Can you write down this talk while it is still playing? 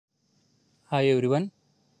Hi everyone.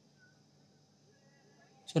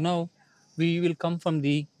 So now we will come from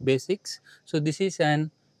the basics. So this is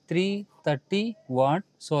an 330 watt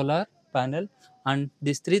solar panel, and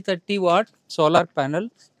this 330 watt solar panel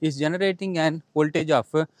is generating an voltage of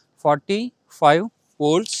 45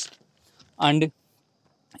 volts and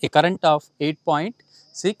a current of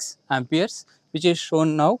 8.6 amperes, which is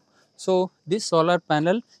shown now. So this solar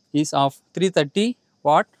panel is of 330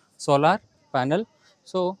 watt solar panel.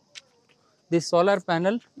 So this solar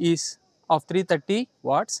panel is of 330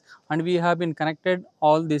 watts, and we have been connected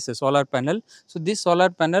all this solar panel. So this solar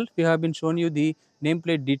panel, we have been shown you the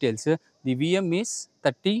nameplate details. The VM is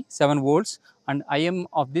 37 volts and IM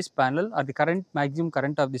of this panel, or the current maximum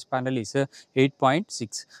current of this panel, is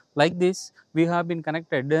 8.6. Like this, we have been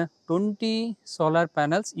connected 20 solar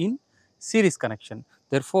panels in series connection.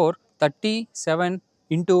 Therefore 37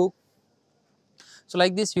 into, so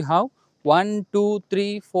like this you have 1, 2,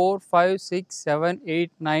 3, 4, 5, 6, 7,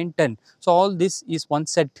 8, 9, 10. So all this is one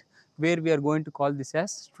set where we are going to call this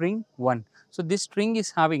as string 1. So this string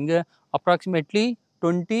is having approximately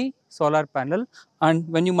 20 solar panel, and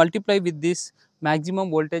when you multiply with this maximum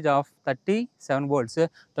voltage of 37 volts, the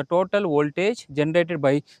total voltage generated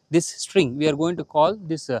by this string, we are going to call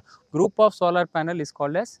this group of solar panel is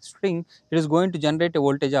called as string. It is going to generate a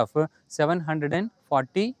voltage of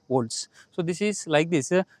 740 volts. So this is like this.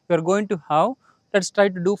 You are going to have, let's try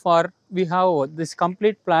to do for, we have this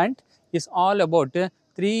complete plant is all about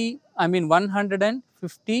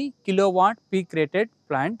 150 kilowatt peak rated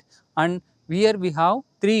plant, and here we have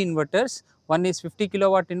 3 inverters. One is 50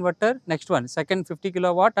 kilowatt inverter, next one second 50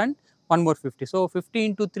 kilowatt, and one more 50. So 50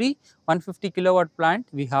 into 3, 150 kilowatt plant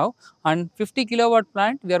we have, and 50 kilowatt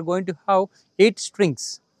plant we are going to have 8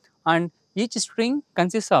 strings, and each string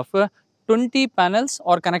consists of 20 panels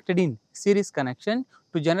are connected in series connection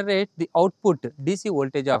to generate the output DC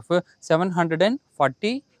voltage of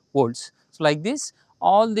 740 volts. So like this,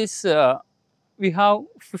 all this we have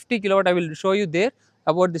 50 kilowatt. I will show you there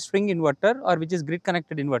about the string inverter, or which is grid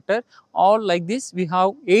connected inverter. All like this, we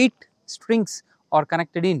have 8 strings are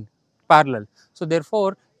connected in parallel. So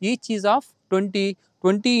therefore each is of 20.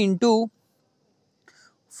 20 into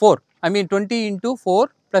 4, I mean 20 into 4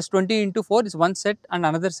 plus 20 into 4 is one set and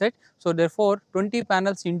another set. So therefore 20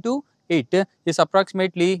 panels into 8 is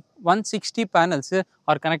approximately 160 panels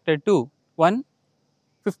are connected to one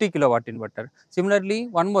 50 kilowatt inverter. Similarly,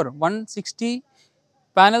 one more 160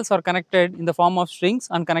 panels are connected in the form of strings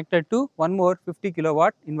and connected to one more 50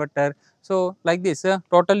 kilowatt inverter. So like this,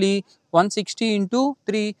 totally 160 into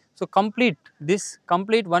 3. So complete, this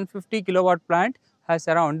complete 150 kilowatt plant has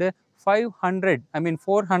around 500, I mean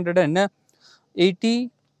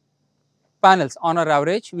 480 panels. On our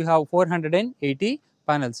average we have 480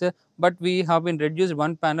 panels, but we have been reduced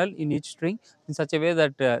one panel in each string in such a way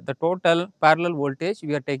that the total parallel voltage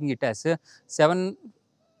we are taking it as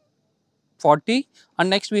 740, and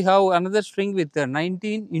next we have another string with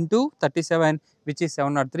 19 into 37, which is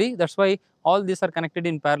 703. That is why all these are connected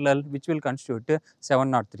in parallel, which will constitute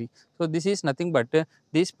 703. So this is nothing but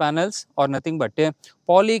these panels are nothing but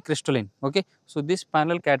polycrystalline. Okay, so this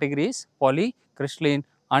panel category is polycrystalline,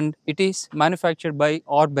 and it is manufactured by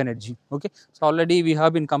Orb Energy. Okay, so already we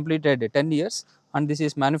have been completed 10 years, and this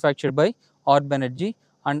is manufactured by Orb Energy,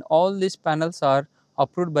 and all these panels are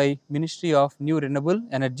approved by Ministry of New Renewable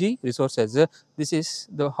Energy Resources. This is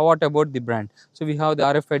the, what about the brand. So we have the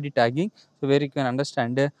RFID tagging, so where you can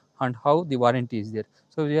understand and how the warranty is there.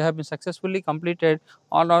 So we have been successfully completed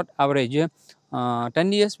all our average 10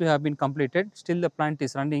 years we have been completed, still the plant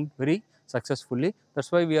is running very successfully. That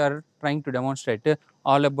is why we are trying to demonstrate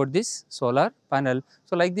all about this solar panel.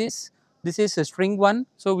 So like this is a string 1.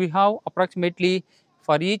 So we have approximately,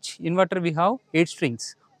 for each inverter we have 8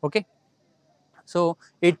 strings. Okay, so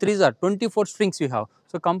 8 threes are 24 strings we have.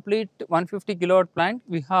 So complete 150 kilowatt plant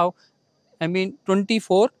we have, I mean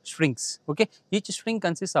 24 strings. Okay, each string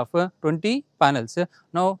consists of 20 panels.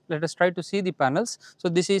 Now let us try to see the panels. So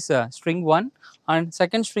this is string 1, and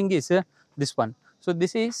second string is this one. So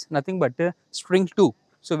this is nothing but string 2.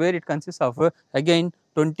 So where it consists of again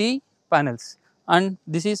 20 panels, and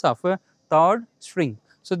this is of third string.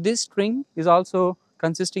 So this string is also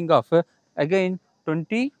consisting of again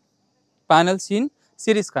 20 panels in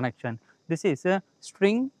series connection. This is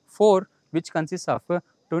string 4, which consists of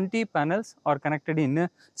 20 panels are connected in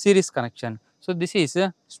series connection. So this is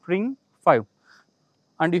string 5,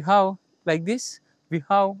 and you have like this, we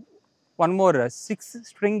have one more 6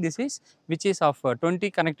 string, this is, which is of 20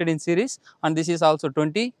 connected in series, and this is also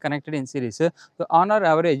 20 connected in series. So on our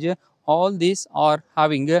average all these are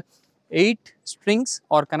having 8 strings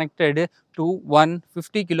are connected to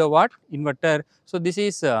 150 kilowatt inverter. So this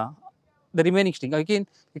is the remaining string. Again,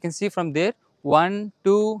 you can see from there 1,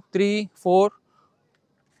 2, 3, 4.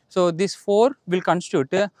 So, this 4 will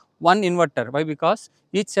constitute one inverter. Why? Because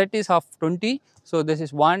each set is of 20. So, this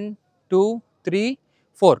is 1, 2, 3,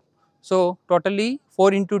 4. So, totally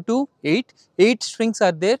 4 into 2, 8. 8 strings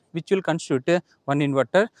are there which will constitute one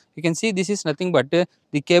inverter. You can see this is nothing but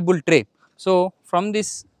the cable tray. So, from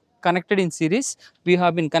this connected in series, we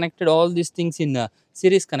have been connected all these things in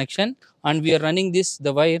series connection, and we are running this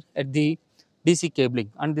the wire at the DC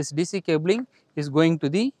cabling, and this DC cabling is going to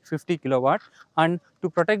the 50 kilowatt. And to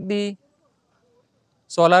protect the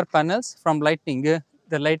solar panels from lightning,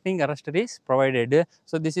 the lightning arrestor is provided.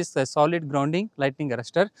 So, this is a solid grounding lightning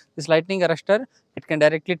arrestor. This lightning arrestor, it can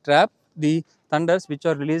directly trap the thunders which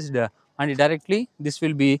are released and directly this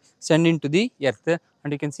will be sent into the earth,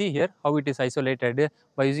 and you can see here how it is isolated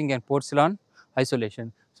by using a porcelain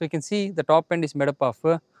isolation. So, you can see the top end is made up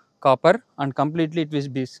of copper and completely it will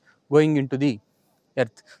be going into the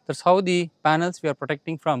earth. That is how the panels we are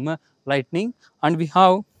protecting from lightning, and we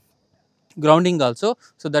have grounding also,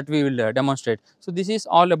 so that we will demonstrate. So, this is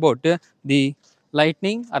all about the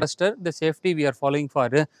lightning arrestor, the safety we are following for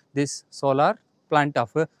this solar plant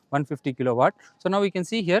of 150 kilowatt. So, now we can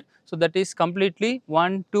see here, so that is completely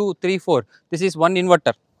 1, 2, 3, 4, this is one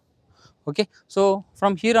inverter. Okay. So,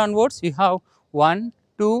 from here onwards we have 1,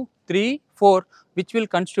 2, 3, 4 which will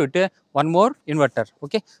constitute one more inverter.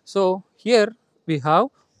 Okay. So, here we have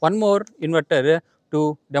one more inverter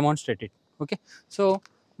to demonstrate it. Okay. So,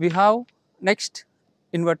 we have next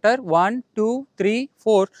inverter 1, 2, 3,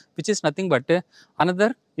 4 which is nothing but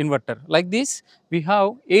another inverter. Like this we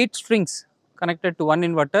have 8 strings connected to one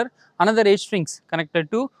inverter, another 8 strings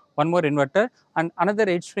connected to one more inverter, and another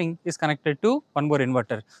 8 string is connected to one more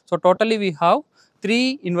inverter. So, totally we have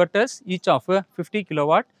 3 inverters each of 50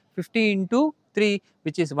 kilowatt, 50 into 3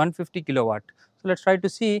 which is 150 kilowatt. So, let us try to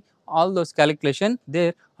see all those calculation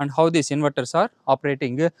there and how these inverters are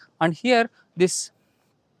operating. And here this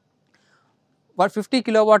what 50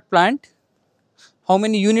 kilowatt plant, how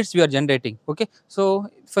many units we are generating. Okay. So,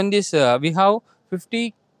 from this we have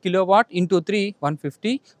 50 kilowatt into 3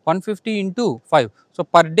 150, 150 into 5. So,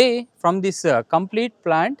 per day from this complete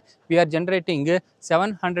plant we are generating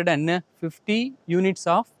 750 units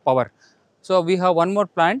of power. So, we have one more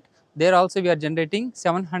plant, there also we are generating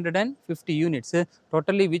 750 units,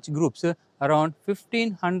 totally which groups around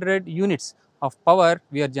 1500 units of power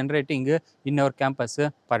we are generating in our campus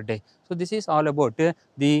per day. So, this is all about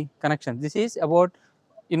the connection. This is about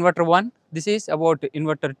inverter 1, this is about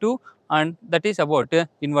inverter 2, and that is about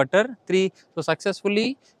inverter 3. So,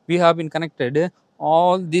 successfully we have been connected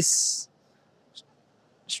all these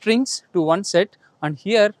strings to one set, and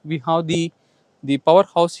here we have the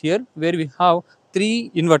powerhouse here where we have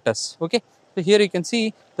 3 inverters. Okay. So, here you can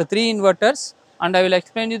see the 3 inverters, and I will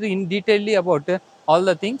explain you in detail about all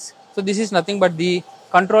the things. So, this is nothing but the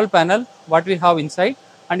control panel what we have inside,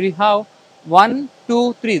 and we have 1,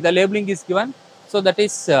 2, 3, the labeling is given. So, that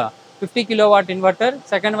is 50 kilowatt inverter,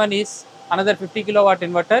 second one is another 50 kilowatt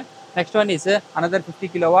inverter, next one is another 50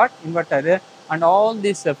 kilowatt inverter, and all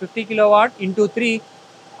this 50 kilowatt into 3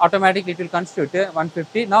 automatically it will constitute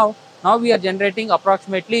 150. Now we are generating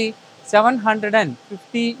approximately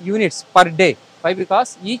 750 units per day. Why?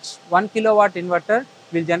 Because each 1 kilowatt inverter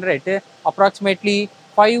will generate approximately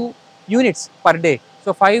 5 units per day.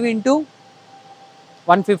 So, 5 into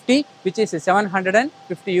 150 which is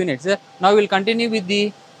 750 units. Now, we will continue with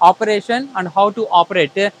the operation and how to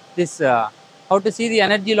operate this, how to see the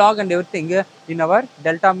energy log and everything in our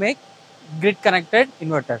Delta Make grid connected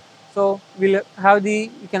inverter. So, we will have the,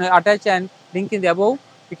 you can attach a link in the above,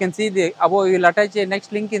 you can see the above, we will attach a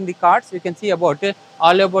next link in the cards, you can see about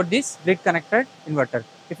all about this grid connected inverter.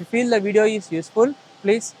 If you feel the video is useful,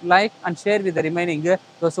 please like and share with the remaining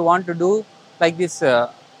those who want to do like this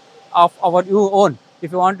of our own.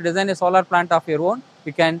 If you want to design a solar plant of your own,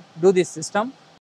 you can do this system,